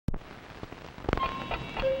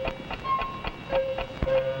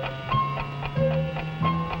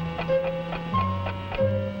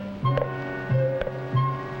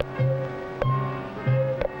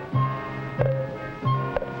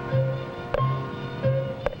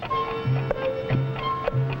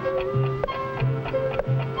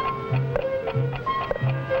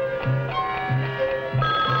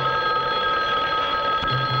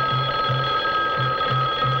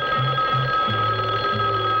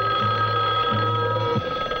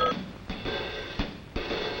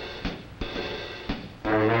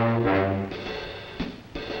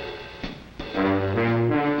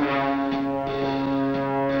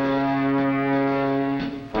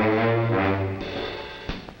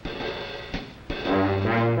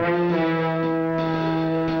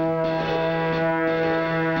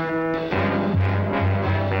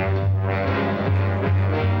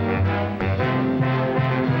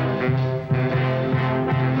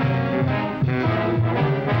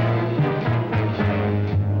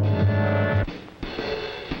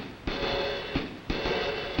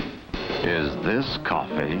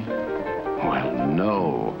coffee? Well,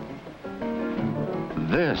 no.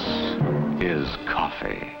 This is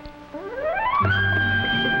coffee.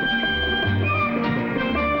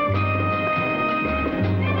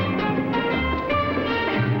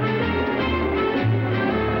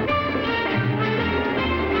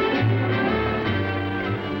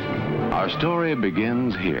 Our story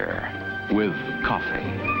begins here with coffee.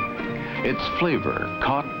 Its flavor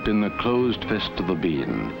caught in the closed fist of the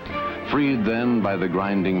bean, freed then by the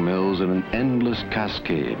grinding mills in an endless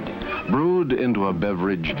cascade, brewed into a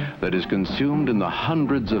beverage that is consumed in the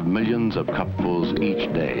hundreds of millions of cupfuls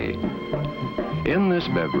each day. In this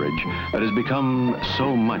beverage that has become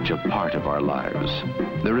so much a part of our lives,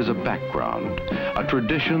 there is a background, a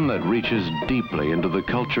tradition that reaches deeply into the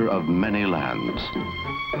culture of many lands.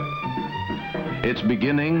 Its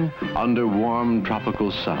beginning under warm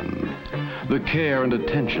tropical sun, the care and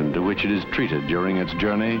attention to which it is treated during its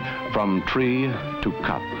journey from tree to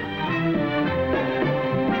cup.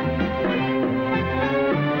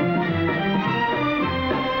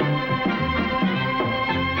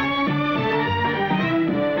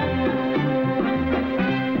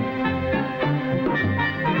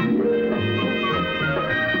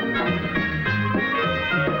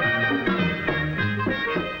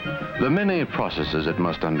 The many processes it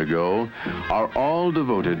must undergo are all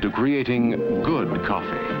devoted to creating good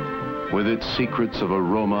coffee, with its secrets of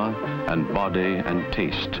aroma and body and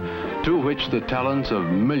taste, to which the talents of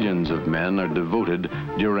millions of men are devoted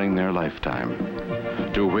during their lifetime,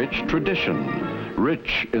 to which tradition,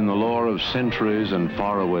 rich in the lore of centuries and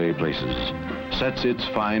faraway places, sets its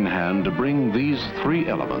fine hand to bring these three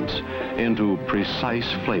elements into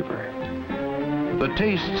precise flavor. The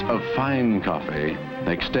tastes of fine coffee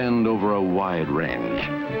extend over a wide range,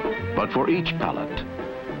 but for each palate,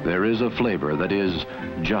 there is a flavor that is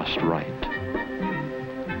just right.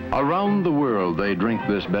 Around the world, they drink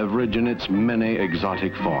this beverage in its many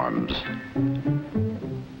exotic forms.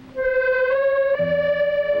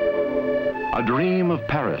 A dream of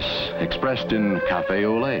Paris expressed in café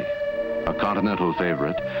au lait, a continental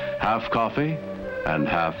favorite, half coffee and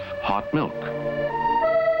half hot milk.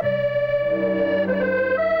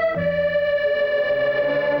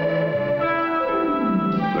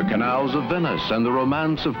 The canals of Venice and the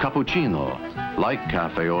romance of cappuccino, like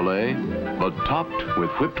café au lait, but topped with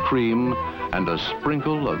whipped cream and a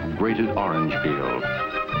sprinkle of grated orange peel.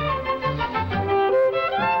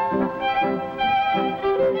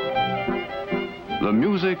 The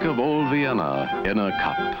music of old Vienna in a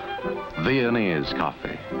cup. Viennese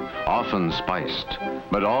coffee, often spiced,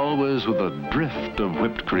 but always with a drift of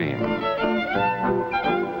whipped cream.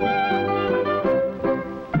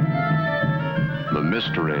 The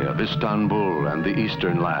mystery of Istanbul and the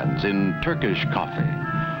eastern lands in Turkish coffee,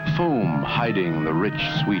 foam hiding the rich,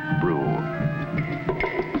 sweet brew.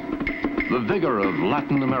 The vigor of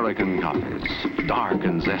Latin American coffees, dark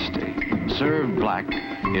and zesty, served black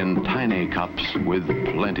in tiny cups with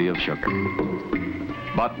plenty of sugar.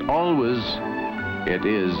 But always, it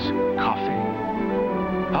is coffee.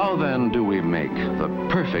 How then do we make the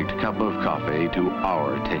perfect cup of coffee to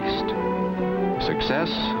our taste? Success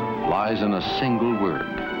lies in a single word: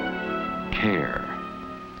 care.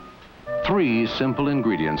 Three simple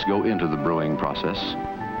ingredients go into the brewing process: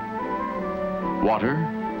 water,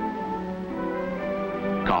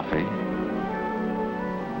 coffee,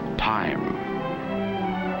 time.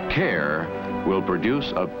 Care will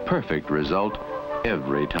produce a perfect result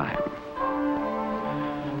every time.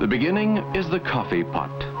 The beginning is the coffee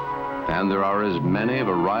pot, and there are as many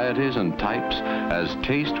varieties and types as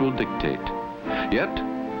taste will dictate. Yet,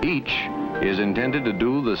 each is intended to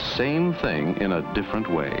do the same thing in a different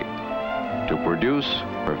way, to produce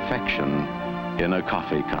perfection in a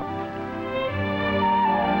coffee cup.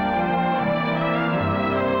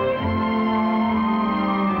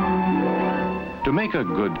 To make a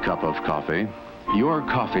good cup of coffee, your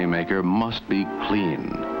coffee maker must be clean,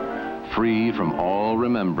 free from all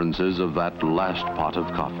remembrances of that last pot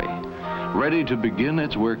of coffee, ready to begin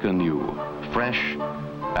its work anew, fresh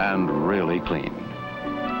and really clean.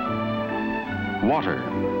 Water.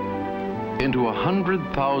 Into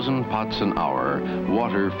 100,000 pots an hour,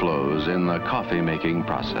 water flows in the coffee-making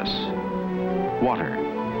process. Water.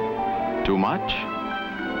 Too much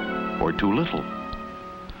or too little?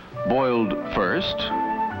 Boiled first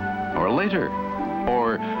or later,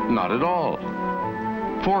 or not at all?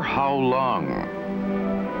 For how long?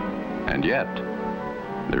 And yet,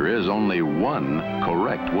 there is only one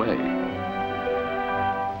correct way.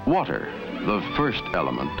 Water, the first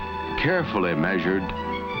element, carefully measured,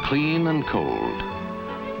 clean and cold.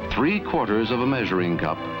 3/4 of a measuring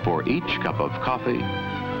cup for each cup of coffee,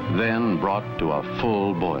 then brought to a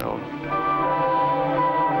full boil.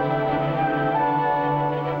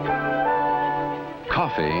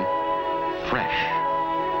 Coffee, fresh.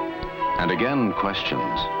 And again,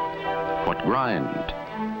 questions. What grind?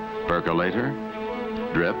 Percolator,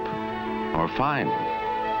 drip, or fine?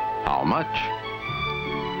 How much?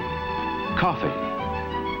 Coffee,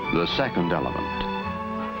 the second element.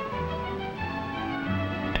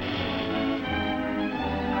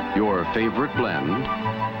 Your favorite blend,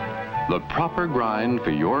 the proper grind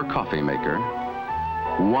for your coffee maker,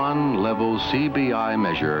 one level CBI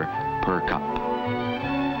measure per cup.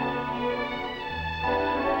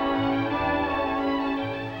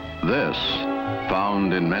 This,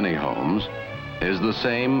 found in many homes, is the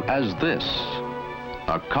same as this,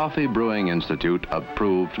 a Coffee Brewing Institute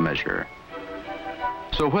approved measure.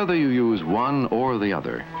 So whether you use one or the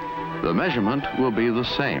other, the measurement will be the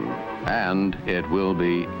same, and it will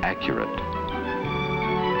be accurate.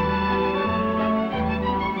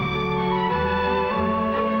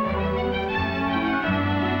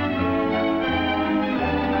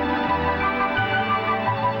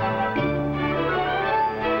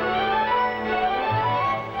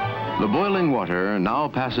 The boiling water now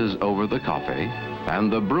passes over the coffee,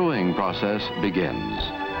 and the brewing process begins.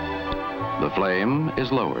 The flame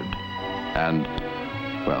is lowered, and,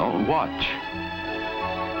 well, watch.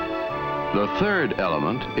 The third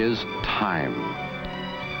element is time,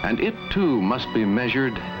 and it too must be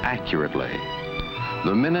measured accurately.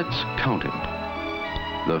 The minutes counted.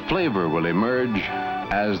 The flavor will emerge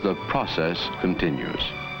as the process continues.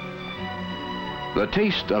 The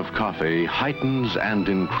taste of coffee heightens and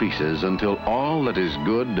increases until all that is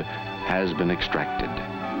good has been extracted.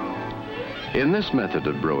 In this method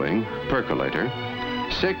of brewing, percolator,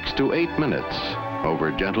 6 to 8 minutes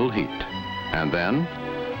over gentle heat, and then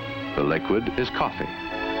the liquid is coffee.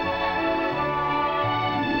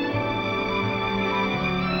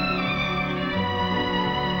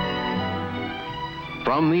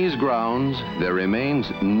 From these grounds, there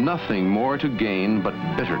remains nothing more to gain but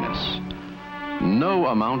bitterness. No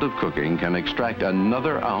amount of cooking can extract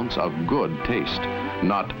another ounce of good taste,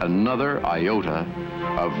 not another iota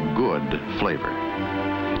of good flavor.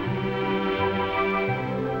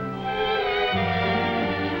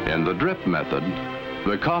 In the drip method,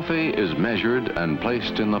 the coffee is measured and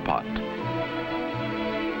placed in the pot.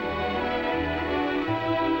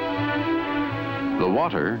 The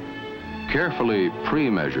water, carefully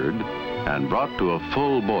pre-measured and brought to a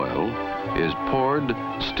full boil, is poured,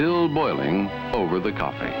 still boiling, over the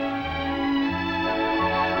coffee.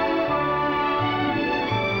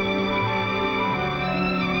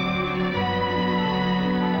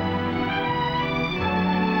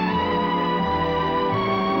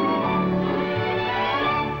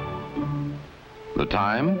 The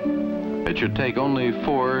time? It should take only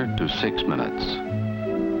 4 to 6 minutes.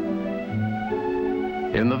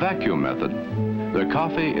 In the vacuum method, the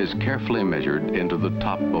coffee is carefully measured into the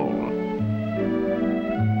top bowl.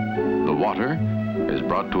 The water is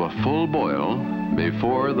brought to a full boil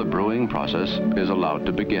before the brewing process is allowed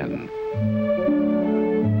to begin.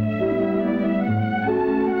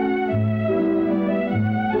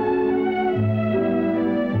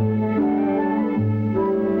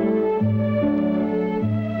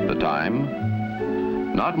 The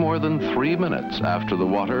time? Not more than 3 minutes after the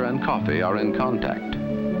water and coffee are in contact.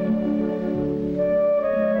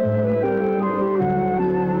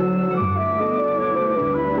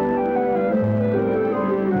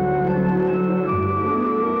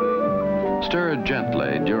 Stir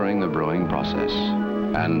gently during the brewing process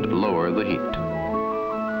and lower the heat.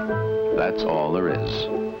 That's all there is.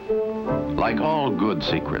 Like all good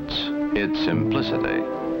secrets, its simplicity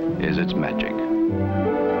is its magic.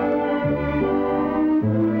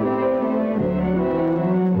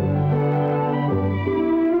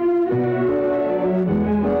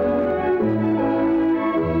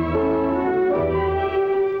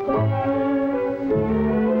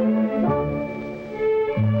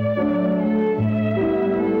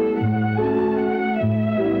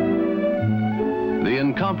 The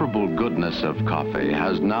incomparable goodness of coffee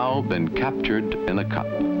has now been captured in a cup.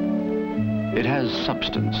 It has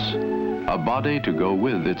substance, a body to go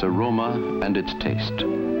with its aroma and its taste.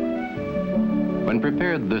 When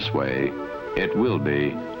prepared this way, it will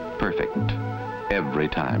be perfect every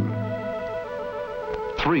time.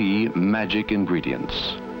 3 magic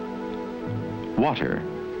ingredients. Water,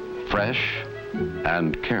 fresh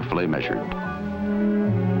and carefully measured.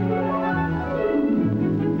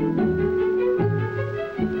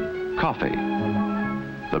 Coffee,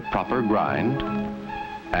 the proper grind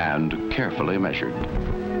and carefully measured.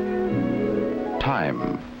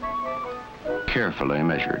 Time, carefully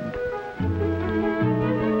measured.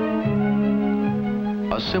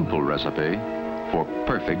 A simple recipe for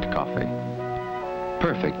perfect coffee.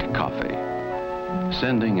 Perfect coffee,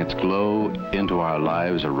 sending its glow into our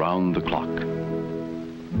lives around the clock.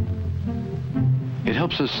 It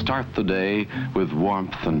helps us start the day with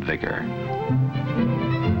warmth and vigor.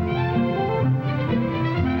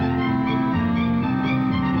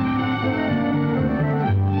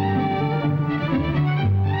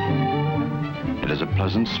 It is a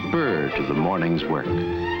pleasant spur to the morning's work.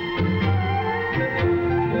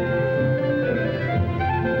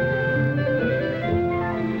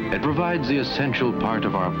 It provides the essential part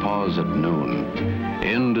of our pause at noon,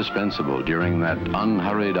 indispensable during that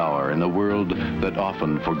unhurried hour in a world that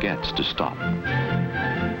often forgets to stop.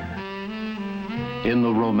 In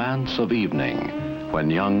the romance of evening, when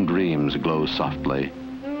young dreams glow softly,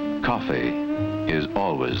 coffee is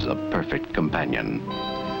always a perfect companion.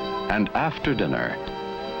 And after dinner,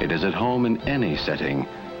 it is at home in any setting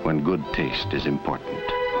when good taste is important.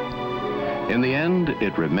 In the end,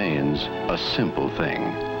 it remains a simple thing,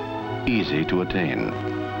 easy to attain,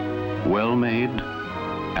 well made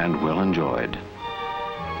and well enjoyed.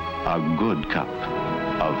 A good cup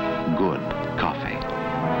of good